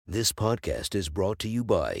This podcast is brought to you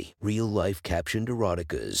by Real Life Captioned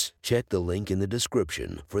Eroticas. Check the link in the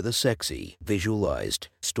description for the sexy, visualized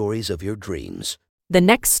stories of your dreams. The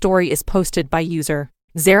next story is posted by user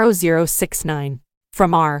 0069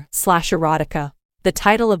 from r/erotica. The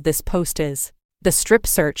title of this post is The Strip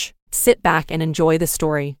Search. Sit back and enjoy the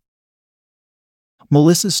story.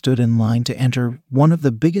 Melissa stood in line to enter one of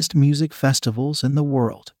the biggest music festivals in the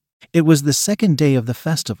world. It was the second day of the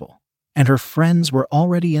festival, and her friends were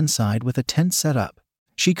already inside with a tent set up.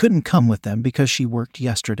 She couldn't come with them because she worked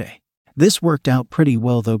yesterday. This worked out pretty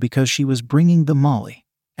well though because she was bringing the Molly,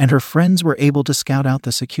 and her friends were able to scout out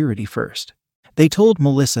the security first. They told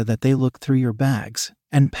Melissa that they looked through your bags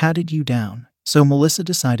and patted you down, so Melissa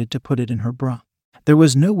decided to put it in her bra. There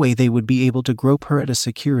was no way they would be able to grope her at a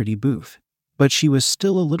security booth, but she was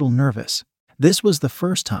still a little nervous. This was the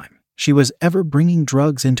first time she was ever bringing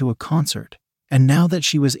drugs into a concert, and now that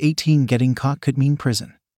she was 18, getting caught could mean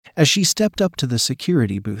prison. As she stepped up to the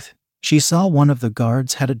security booth, she saw one of the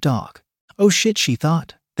guards had a dog. Oh shit, she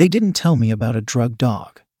thought. They didn't tell me about a drug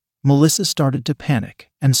dog. Melissa started to panic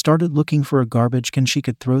and started looking for a garbage can she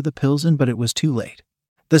could throw the pills in, but it was too late.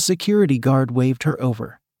 The security guard waved her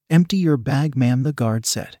over. Empty your bag, ma'am, the guard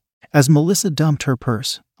said. As Melissa dumped her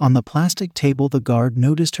purse on the plastic table, the guard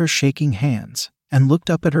noticed her shaking hands and looked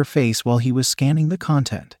up at her face while he was scanning the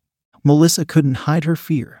content. Melissa couldn't hide her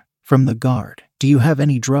fear from the guard. Do you have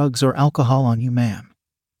any drugs or alcohol on you, ma'am?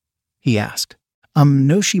 He asked.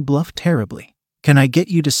 No, she bluffed terribly. Can I get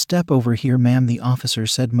you to step over here, ma'am, the officer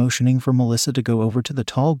said, motioning for Melissa to go over to the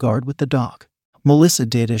tall guard with the dog. Melissa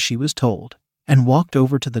did as she was told and walked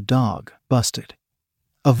over to the dog. Busted.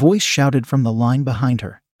 A voice shouted from the line behind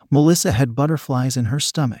her. Melissa had butterflies in her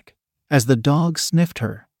stomach as the dog sniffed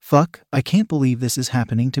her. Fuck, I can't believe this is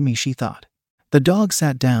happening to me, she thought. The dog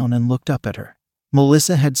sat down and looked up at her.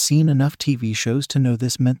 Melissa had seen enough TV shows to know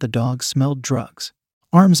this meant the dog smelled drugs.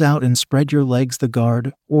 Arms out and spread your legs, the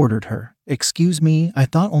guard ordered her. Excuse me, I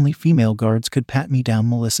thought only female guards could pat me down,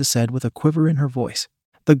 Melissa said with a quiver in her voice.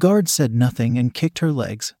 The guard said nothing and kicked her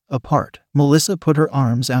legs apart. Melissa put her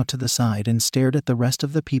arms out to the side and stared at the rest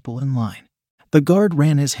of the people in line. The guard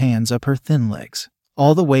ran his hands up her thin legs,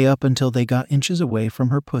 all the way up until they got inches away from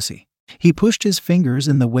her pussy. He pushed his fingers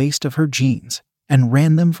in the waist of her jeans and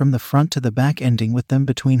ran them from the front to the back, ending with them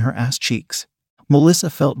between her ass cheeks. Melissa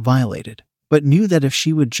felt violated, but knew that if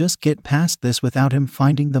she would just get past this without him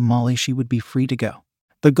finding the Molly, she would be free to go.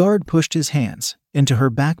 The guard pushed his hands into her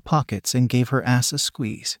back pockets and gave her ass a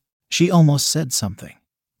squeeze. She almost said something,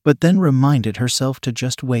 but then reminded herself to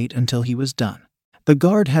just wait until he was done. The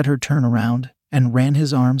guard had her turn around and ran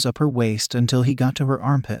his arms up her waist until he got to her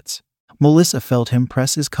armpits. Melissa felt him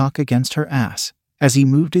press his cock against her ass as he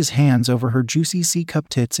moved his hands over her juicy C-cup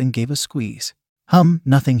tits and gave a squeeze.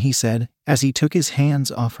 Nothing, he said as he took his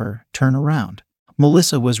hands off her. Turn around.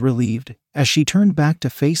 Melissa was relieved as she turned back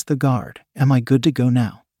to face the guard. Am I good to go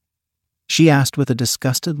now? She asked with a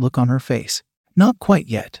disgusted look on her face. Not quite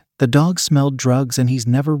yet. The dog smelled drugs and he's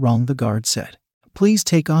never wrong, the guard said. Please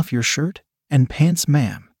take off your shirt and pants,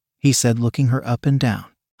 ma'am, he said, looking her up and down.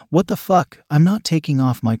 What the fuck? I'm not taking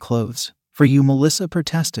off my clothes for you, Melissa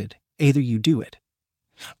protested. Either you do it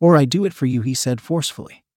or I do it for you, he said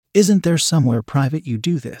forcefully. Isn't there somewhere private you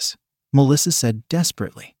do this? Melissa said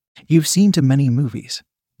desperately. You've seen too many movies.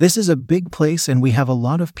 This is a big place and we have a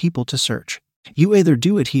lot of people to search. You either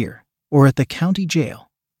do it here or at the county jail,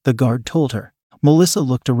 the guard told her. Melissa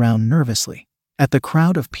looked around nervously at the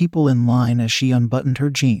crowd of people in line as she unbuttoned her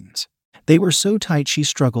jeans. They were so tight she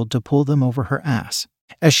struggled to pull them over her ass.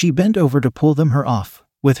 As she bent over to pull them off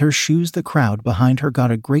with her shoes, the crowd behind her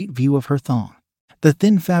got a great view of her thong. The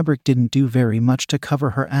thin fabric didn't do very much to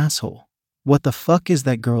cover her asshole. What the fuck is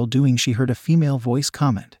that girl doing? She heard a female voice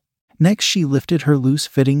comment. Next, she lifted her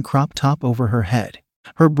loose-fitting crop top over her head.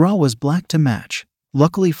 Her bra was black to match.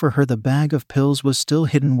 Luckily for her, the bag of pills was still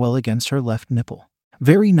hidden well against her left nipple.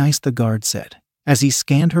 Very nice, the guard said. As he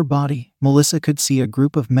scanned her body, Melissa could see a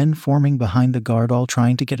group of men forming behind the guard, all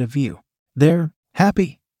trying to get a view. They're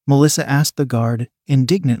happy? Melissa asked the guard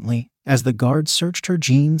indignantly. As the guard searched her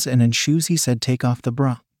jeans and shoes, he said, take off the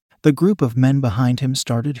bra. The group of men behind him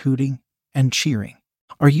started hooting and cheering.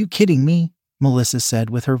 Are you kidding me? Melissa said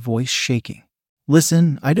with her voice shaking.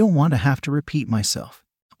 Listen, I don't want to have to repeat myself.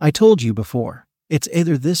 I told you before, it's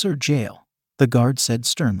either this or jail, the guard said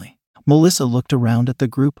sternly. Melissa looked around at the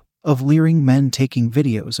group of leering men taking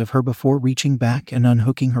videos of her before reaching back and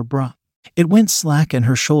unhooking her bra. It went slack and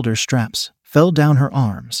her shoulder straps fell down her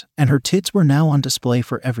arms, and her tits were now on display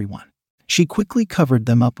for everyone. She quickly covered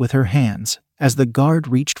them up with her hands as the guard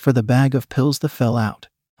reached for the bag of pills that fell out.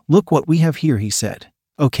 Look what we have here, he said.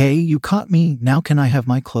 Okay, you caught me, now can I have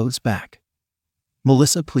my clothes back?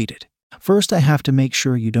 Melissa pleaded. First I have to make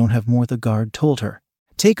sure you don't have more, the guard told her.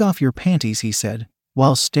 Take off your panties, he said,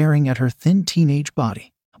 while staring at her thin teenage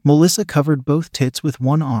body. Melissa covered both tits with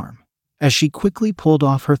one arm, as she quickly pulled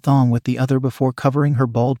off her thong with the other before covering her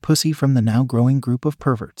bald pussy from the now growing group of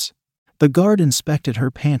perverts. The guard inspected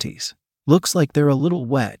her panties. Looks like they're a little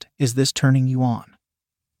wet, is this turning you on?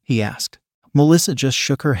 He asked. Melissa just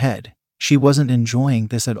shook her head. She wasn't enjoying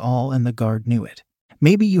this at all and the guard knew it.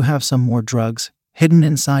 Maybe you have some more drugs hidden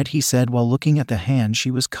inside, he said while looking at the hand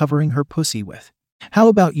she was covering her pussy with. How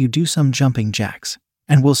about you do some jumping jacks,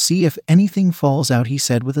 and we'll see if anything falls out, he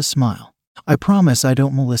said with a smile. I promise I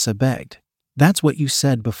don't, Melissa begged. That's what you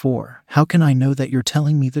said before. How can I know that you're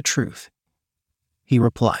telling me the truth? He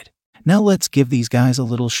replied. Now let's give these guys a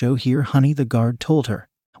little show here, honey, the guard told her.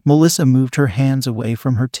 Melissa moved her hands away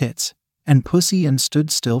from her tits and pussy and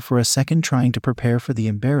stood still for a second, trying to prepare for the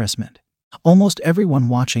embarrassment. Almost everyone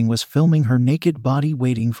watching was filming her naked body,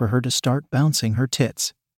 waiting for her to start bouncing her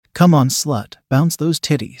tits. Come on, slut, bounce those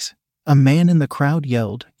titties. A man in the crowd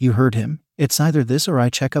yelled. You heard him. It's either this or I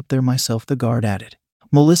check up there myself, the guard added.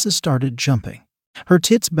 Melissa started jumping. Her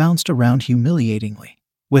tits bounced around humiliatingly.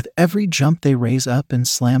 With every jump they raise up and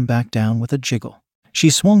slam back down with a jiggle.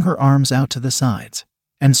 She swung her arms out to the sides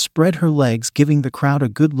and spread her legs, giving the crowd a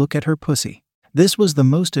good look at her pussy. This was the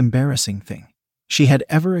most embarrassing thing she had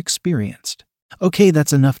ever experienced. Okay,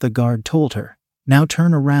 that's enough, the guard told her. Now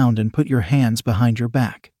turn around and put your hands behind your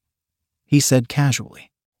back, he said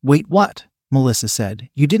casually. Wait, what? Melissa said.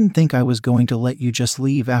 You didn't think I was going to let you just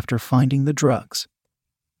leave after finding the drugs,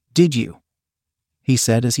 did you? He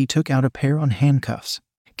said as he took out a pair of handcuffs.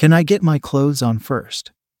 Can I get my clothes on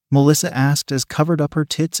first? Melissa asked as covered up her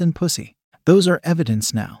tits and pussy. Those are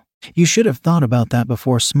evidence now. You should have thought about that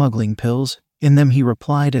before smuggling pills in them, he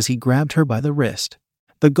replied as he grabbed her by the wrist.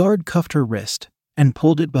 The guard cuffed her wrist and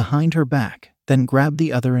pulled it behind her back, then grabbed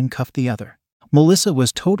the other and cuffed the other. Melissa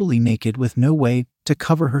was totally naked with no way to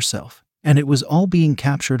cover herself, and it was all being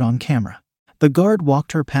captured on camera. The guard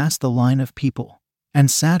walked her past the line of people and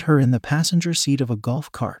sat her in the passenger seat of a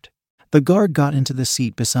golf cart. The guard got into the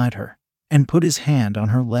seat beside her and put his hand on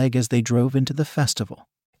her leg as they drove into the festival.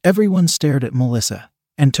 Everyone stared at Melissa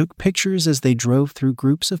and took pictures as they drove through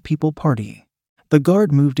groups of people partying. The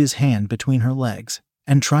guard moved his hand between her legs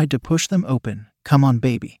and tried to push them open. Come on,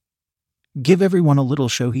 baby. Give everyone a little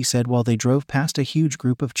show, he said while they drove past a huge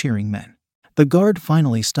group of cheering men. The guard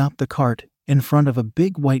finally stopped the cart in front of a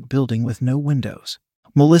big white building with no windows.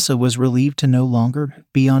 Melissa was relieved to no longer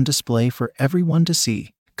be on display for everyone to see.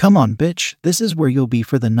 Come on, bitch, this is where you'll be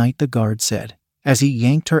for the night, the guard said as he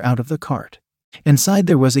yanked her out of the cart. Inside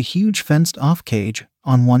there was a huge fenced-off cage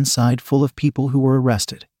on one side full of people who were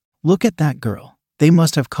arrested. Look at that girl. They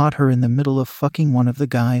must have caught her in the middle of fucking, one of the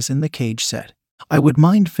guys in the cage said. I would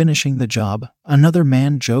mind finishing the job, another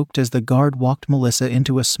man joked as the guard walked Melissa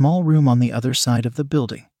into a small room on the other side of the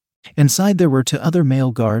building. Inside there were two other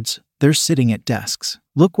male guards. They're sitting at desks.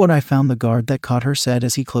 Look what I found, the guard that caught her said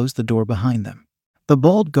as he closed the door behind them. The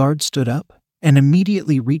bald guard stood up and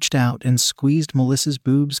immediately reached out and squeezed Melissa's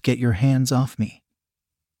boobs. Get your hands off me,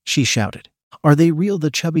 she shouted. Are they real?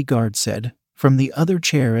 The chubby guard said from the other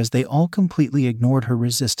chair as they all completely ignored her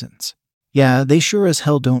resistance. Yeah, they sure as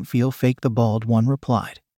hell don't feel fake, the bald one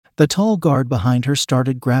replied. The tall guard behind her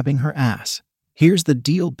started grabbing her ass. Here's the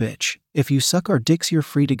deal, bitch. If you suck our dicks, you're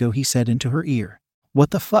free to go, he said into her ear.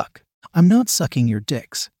 What the fuck? I'm not sucking your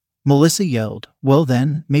dicks, Melissa yelled. Well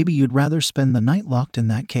then, maybe you'd rather spend the night locked in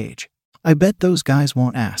that cage. I bet those guys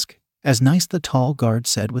won't ask. As nice, the tall guard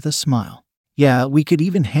said with a smile. Yeah, we could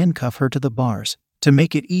even handcuff her to the bars to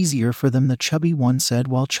make it easier for them, the chubby one said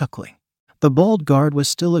while chuckling. The bald guard was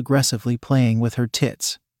still aggressively playing with her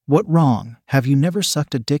tits. What wrong? Have you never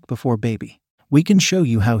sucked a dick before, baby? We can show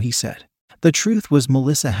you how, he said. The truth was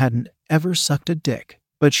Melissa hadn't ever sucked a dick,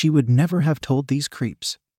 but she would never have told these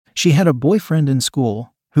creeps. She had a boyfriend in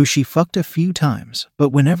school who she fucked a few times, but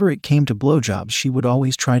whenever it came to blowjobs she would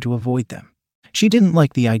always try to avoid them. She didn't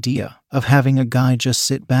like the idea of having a guy just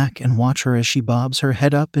sit back and watch her as she bobs her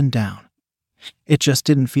head up and down. It just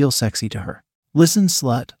didn't feel sexy to her. Listen,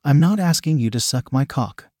 slut, I'm not asking you to suck my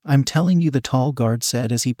cock. I'm telling you, the tall guard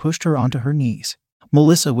said as he pushed her onto her knees.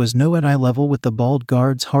 Melissa was no at eye level with the bald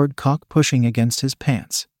guard's hard cock pushing against his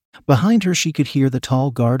pants. Behind her she could hear the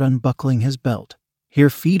tall guard unbuckling his belt. Here,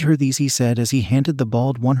 feed her these, he said as he handed the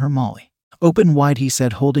bald one her Molly. Open wide, he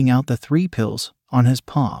said, holding out the 3 pills on his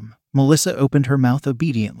palm. Melissa opened her mouth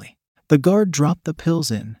obediently. The guard dropped the pills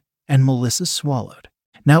in, and Melissa swallowed.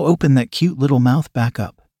 Now open that cute little mouth back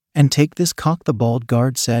up and take this cock, the bald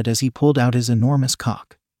guard said as he pulled out his enormous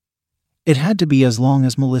cock. It had to be as long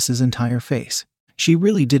as Melissa's entire face. She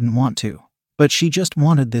really didn't want to, but she just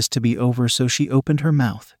wanted this to be over, so she opened her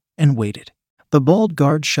mouth and waited. The bald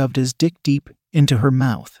guard shoved his dick deep into her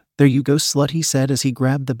mouth. "There you go, slut," he said as he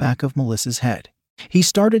grabbed the back of Melissa's head. He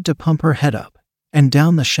started to pump her head up and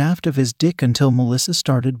down the shaft of his dick until Melissa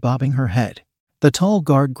started bobbing her head. The tall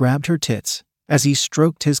guard grabbed her tits as he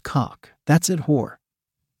stroked his cock. "That's it, whore.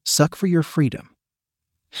 Suck for your freedom."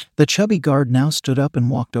 The chubby guard now stood up and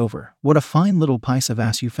walked over. "What a fine little piece of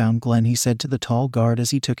ass you found, Glenn," he said to the tall guard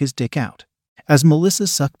as he took his dick out. As Melissa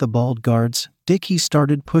sucked the bald guard's dick, he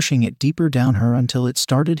started pushing it deeper down her until it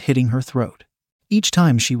started hitting her throat. Each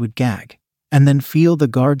time she would gag, and then feel the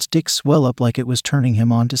guard's dick swell up like it was turning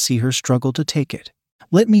him on to see her struggle to take it.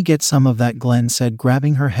 "Let me get some of that," Glenn said,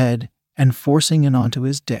 grabbing her head and forcing it onto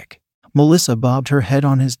his dick. Melissa bobbed her head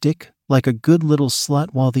on his dick like a good little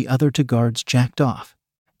slut while the other two guards jacked off.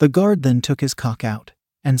 The guard then took his cock out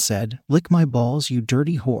and said, "Lick my balls, you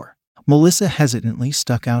dirty whore." Melissa hesitantly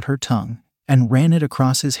stuck out her tongue and ran it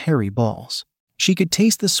across his hairy balls. She could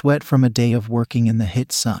taste the sweat from a day of working in the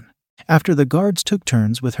hot sun. After the guards took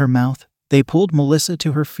turns with her mouth, they pulled Melissa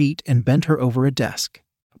to her feet and bent her over a desk.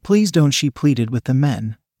 "Please don't," she pleaded with the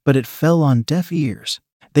men, but it fell on deaf ears.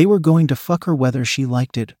 They were going to fuck her whether she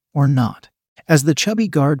liked it or not. As the chubby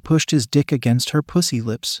guard pushed his dick against her pussy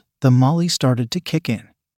lips, the molly started to kick in.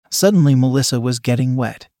 Suddenly Melissa was getting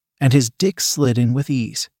wet, and his dick slid in with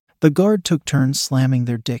ease. The guard took turns slamming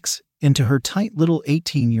their dicks into her tight little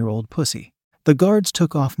 18-year-old pussy. The guards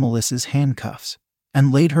took off Melissa's handcuffs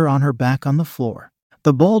and laid her on her back on the floor.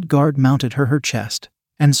 The bald guard mounted her chest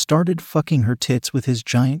and started fucking her tits with his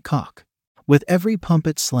giant cock. With every pump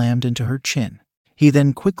it slammed into her chin. He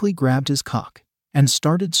then quickly grabbed his cock and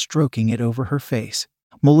started stroking it over her face.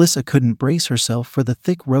 Melissa couldn't brace herself for the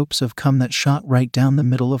thick ropes of cum that shot right down the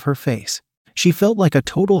middle of her face. She felt like a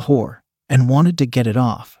total whore and wanted to get it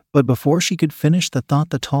off, but before she could finish the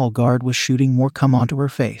thought, the tall guard was shooting more cum onto her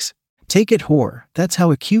face. "Take it, whore. That's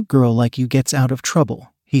how a cute girl like you gets out of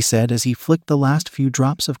trouble," he said as he flicked the last few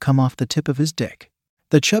drops of cum off the tip of his dick.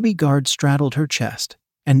 The chubby guard straddled her chest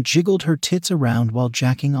and jiggled her tits around while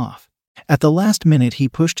jacking off. At the last minute, he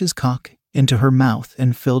pushed his cock into her mouth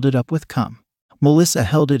and filled it up with cum. Melissa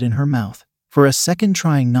held it in her mouth for a second,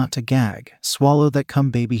 trying not to gag. "Swallow that cum,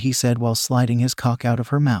 baby," he said while sliding his cock out of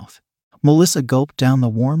her mouth. Melissa gulped down the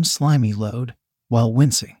warm, slimy load while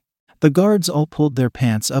wincing. The guards all pulled their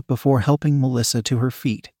pants up before helping Melissa to her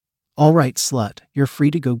feet. "All right, slut, you're free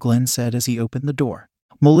to go," Glenn said as he opened the door.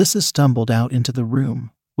 Melissa stumbled out into the room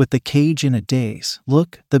with the cage in a daze.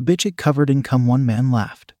 "Look, the bitch it covered in cum," one man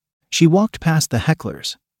laughed. She walked past the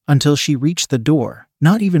hecklers until she reached the door,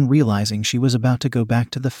 not even realizing she was about to go back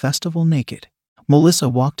to the festival naked. Melissa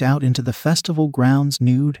walked out into the festival grounds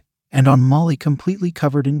nude and on Molly, completely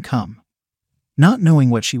covered in cum, not knowing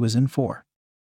what she was in for.